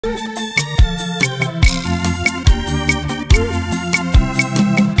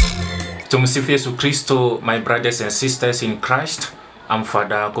Tumsifu Yesu Kristo, my brothers and sisters in Christ. I'm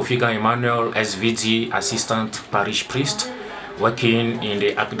Father Kofiga Emmanuel, SVG, Assistant Parish Priest, working in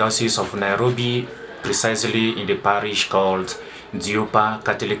the Archdiocese of Nairobi, precisely in the parish called Aloysius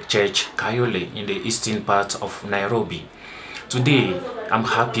Catholic Church, Kayole, in the eastern part of Nairobi. Today, I'm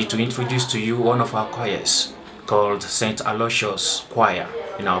happy to introduce to you one of our choirs called St. Aloysius Choir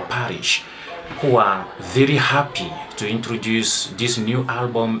in our parish, who are very happy to introduce this new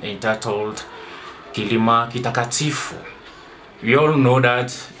album entitled Kilima Kitakatifu. We all know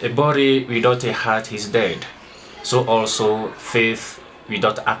that a body without a heart is dead, so also faith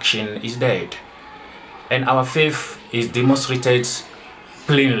without action is dead. And our faith is demonstrated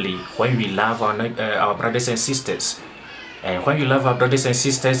plainly when we love our brothers and sisters. And when you love our brothers and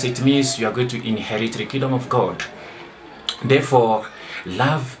sisters, it means you are going to inherit the kingdom of God. Therefore,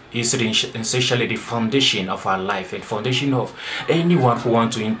 love is essentially the foundation of our life and foundation of anyone who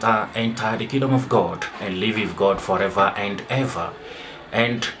wants to enter the kingdom of God and live with God forever and ever.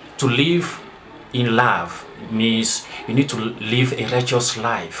 And to live in love means you need to live a righteous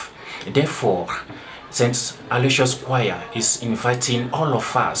life. Therefore, St. Aloysius Choir is inviting all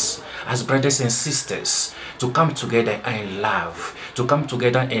of us as brothers and sisters to come together and love, to come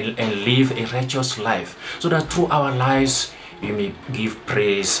together and live a righteous life, so that through our lives we may give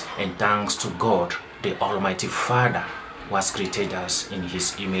praise and thanks to God, the Almighty Father, who has created us in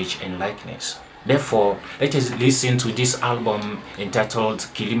His image and likeness. Therefore, let us listen to this album entitled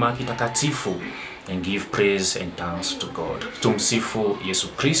Kilima Kitakatifu and give praise and thanks to God. Tumsifu Yesu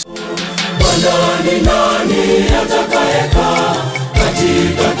Kristo. Nani nani atakayekaa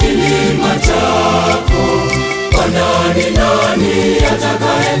katika kilima chako? Nani nani atakayekaa